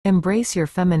Embrace your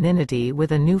femininity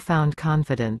with a newfound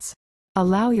confidence.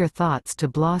 Allow your thoughts to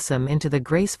blossom into the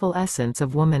graceful essence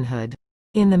of womanhood.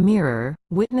 In the mirror,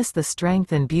 witness the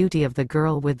strength and beauty of the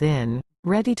girl within,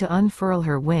 ready to unfurl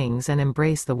her wings and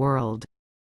embrace the world.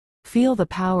 Feel the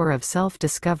power of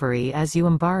self-discovery as you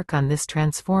embark on this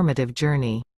transformative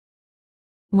journey.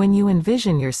 When you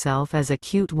envision yourself as a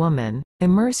cute woman,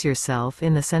 immerse yourself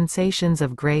in the sensations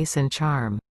of grace and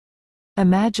charm.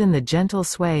 Imagine the gentle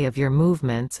sway of your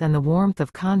movements and the warmth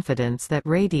of confidence that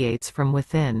radiates from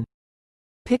within.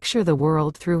 Picture the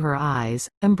world through her eyes,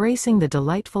 embracing the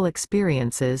delightful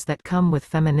experiences that come with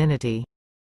femininity.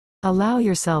 Allow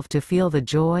yourself to feel the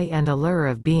joy and allure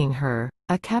of being her,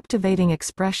 a captivating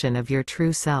expression of your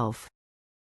true self.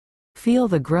 Feel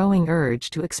the growing urge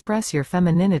to express your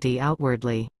femininity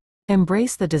outwardly.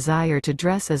 Embrace the desire to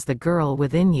dress as the girl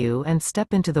within you and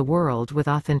step into the world with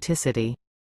authenticity.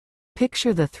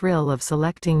 Picture the thrill of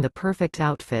selecting the perfect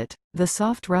outfit, the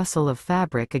soft rustle of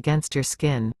fabric against your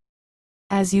skin.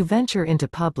 As you venture into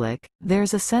public,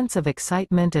 there's a sense of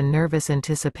excitement and nervous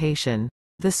anticipation,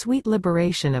 the sweet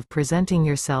liberation of presenting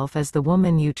yourself as the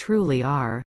woman you truly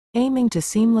are, aiming to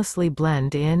seamlessly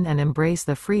blend in and embrace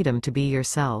the freedom to be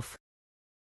yourself.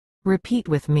 Repeat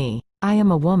with me, I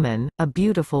am a woman, a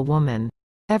beautiful woman.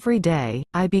 Every day,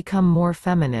 I become more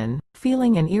feminine,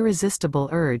 feeling an irresistible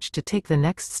urge to take the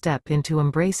next step into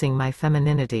embracing my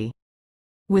femininity.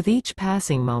 With each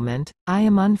passing moment, I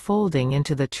am unfolding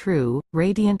into the true,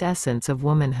 radiant essence of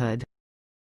womanhood.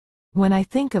 When I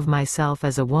think of myself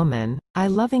as a woman, I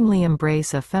lovingly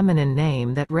embrace a feminine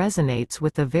name that resonates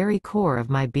with the very core of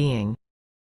my being.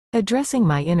 Addressing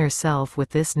my inner self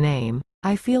with this name,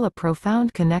 I feel a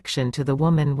profound connection to the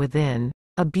woman within,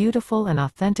 a beautiful and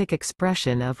authentic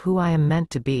expression of who I am meant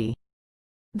to be.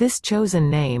 This chosen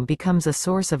name becomes a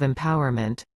source of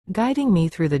empowerment, guiding me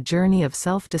through the journey of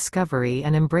self-discovery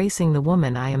and embracing the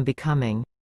woman I am becoming.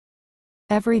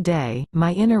 Every day,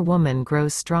 my inner woman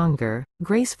grows stronger,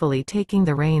 gracefully taking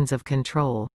the reins of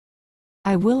control.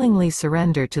 I willingly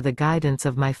surrender to the guidance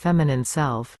of my feminine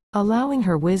self, allowing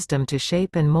her wisdom to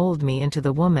shape and mold me into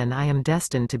the woman I am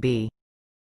destined to be.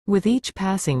 With each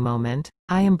passing moment,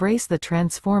 I embrace the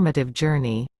transformative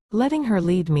journey, letting her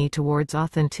lead me towards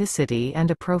authenticity and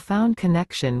a profound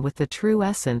connection with the true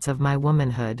essence of my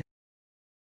womanhood.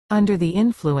 Under the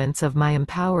influence of my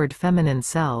empowered feminine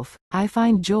self, I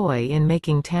find joy in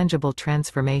making tangible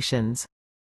transformations.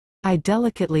 I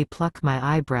delicately pluck my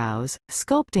eyebrows,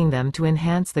 sculpting them to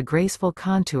enhance the graceful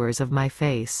contours of my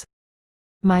face.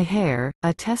 My hair,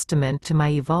 a testament to my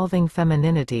evolving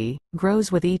femininity,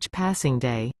 grows with each passing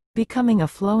day, becoming a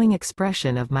flowing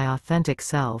expression of my authentic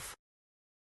self.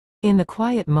 In the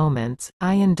quiet moments,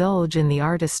 I indulge in the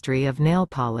artistry of nail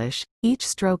polish, each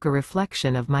stroke a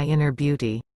reflection of my inner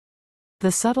beauty.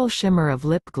 The subtle shimmer of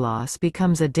lip gloss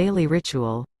becomes a daily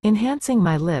ritual, enhancing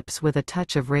my lips with a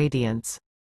touch of radiance.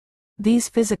 These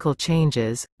physical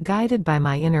changes, guided by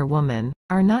my inner woman,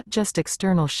 are not just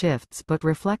external shifts but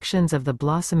reflections of the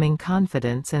blossoming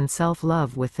confidence and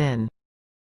self-love within.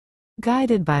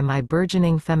 Guided by my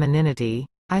burgeoning femininity,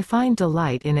 I find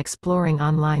delight in exploring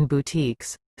online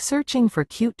boutiques, searching for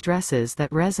cute dresses that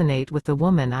resonate with the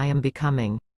woman I am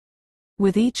becoming.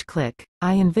 With each click,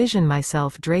 I envision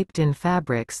myself draped in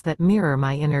fabrics that mirror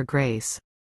my inner grace.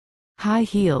 High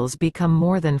heels become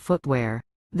more than footwear.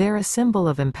 They're a symbol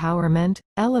of empowerment,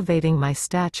 elevating my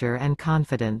stature and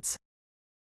confidence.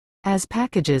 As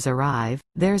packages arrive,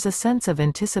 there's a sense of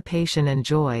anticipation and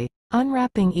joy,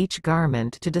 unwrapping each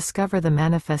garment to discover the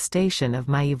manifestation of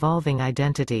my evolving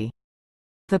identity.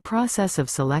 The process of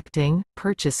selecting,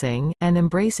 purchasing, and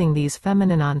embracing these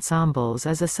feminine ensembles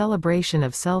is a celebration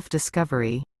of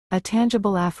self-discovery, a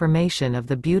tangible affirmation of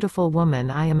the beautiful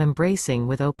woman I am embracing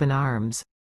with open arms.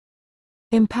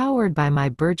 Empowered by my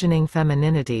burgeoning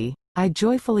femininity, I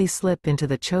joyfully slip into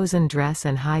the chosen dress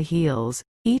and high heels,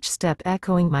 each step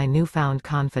echoing my newfound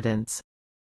confidence.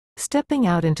 Stepping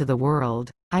out into the world,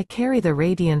 I carry the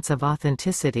radiance of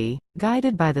authenticity,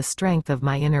 guided by the strength of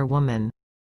my inner woman.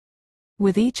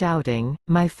 With each outing,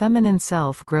 my feminine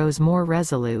self grows more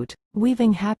resolute,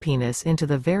 weaving happiness into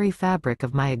the very fabric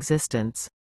of my existence.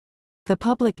 The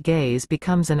public gaze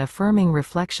becomes an affirming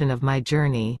reflection of my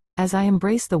journey, as I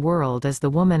embrace the world as the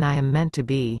woman I am meant to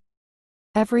be.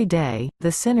 Every day, the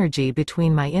synergy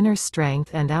between my inner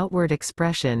strength and outward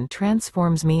expression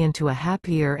transforms me into a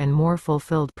happier and more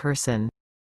fulfilled person.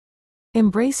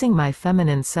 Embracing my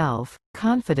feminine self,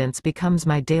 confidence becomes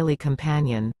my daily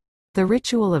companion. The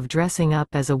ritual of dressing up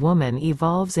as a woman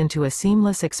evolves into a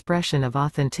seamless expression of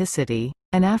authenticity,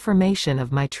 an affirmation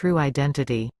of my true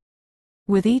identity.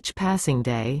 With each passing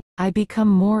day, I become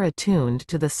more attuned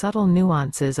to the subtle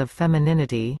nuances of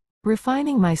femininity,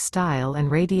 refining my style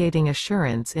and radiating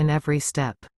assurance in every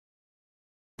step.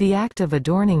 The act of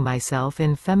adorning myself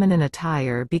in feminine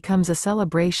attire becomes a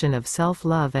celebration of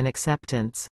self-love and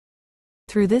acceptance.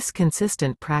 Through this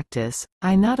consistent practice,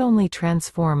 I not only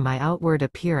transform my outward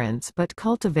appearance but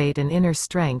cultivate an inner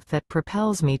strength that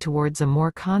propels me towards a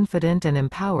more confident and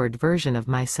empowered version of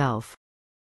myself.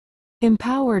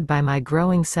 Empowered by my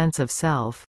growing sense of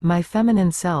self, my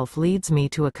feminine self leads me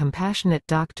to a compassionate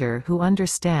doctor who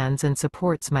understands and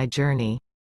supports my journey.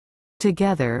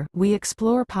 Together, we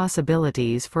explore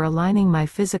possibilities for aligning my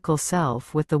physical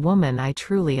self with the woman I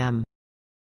truly am.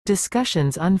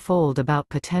 Discussions unfold about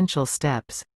potential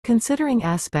steps, considering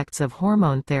aspects of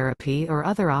hormone therapy or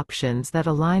other options that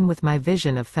align with my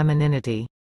vision of femininity.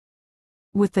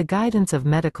 With the guidance of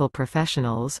medical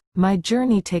professionals, my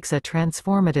journey takes a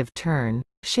transformative turn,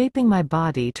 shaping my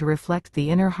body to reflect the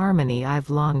inner harmony I've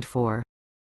longed for.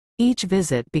 Each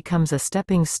visit becomes a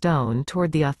stepping stone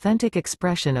toward the authentic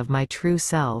expression of my true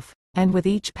self, and with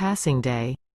each passing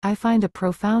day, I find a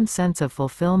profound sense of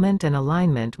fulfillment and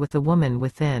alignment with the woman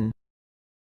within.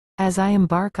 As I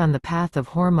embark on the path of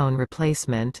hormone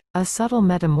replacement, a subtle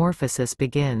metamorphosis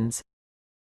begins.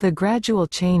 The gradual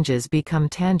changes become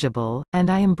tangible,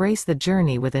 and I embrace the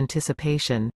journey with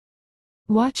anticipation.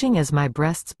 Watching as my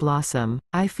breasts blossom,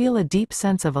 I feel a deep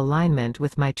sense of alignment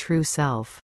with my true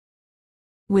self.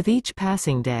 With each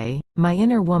passing day, my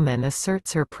inner woman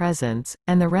asserts her presence,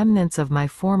 and the remnants of my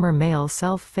former male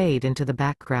self fade into the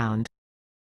background.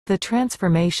 The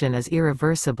transformation is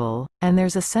irreversible, and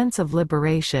there's a sense of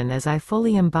liberation as I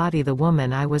fully embody the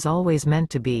woman I was always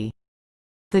meant to be.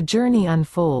 The journey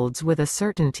unfolds with a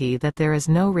certainty that there is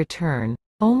no return,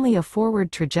 only a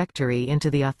forward trajectory into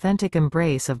the authentic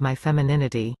embrace of my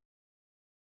femininity.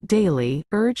 Daily,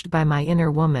 urged by my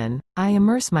inner woman, I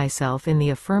immerse myself in the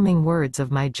affirming words of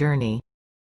my journey.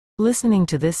 Listening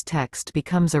to this text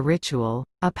becomes a ritual,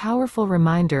 a powerful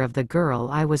reminder of the girl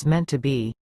I was meant to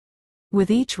be. With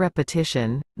each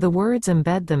repetition, the words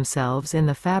embed themselves in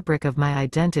the fabric of my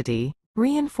identity,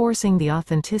 reinforcing the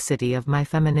authenticity of my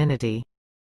femininity.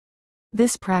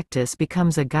 This practice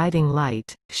becomes a guiding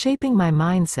light, shaping my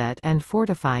mindset and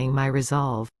fortifying my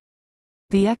resolve.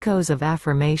 The echoes of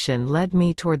affirmation led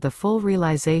me toward the full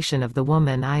realization of the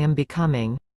woman I am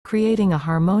becoming, creating a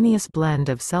harmonious blend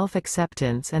of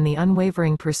self-acceptance and the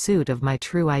unwavering pursuit of my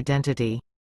true identity.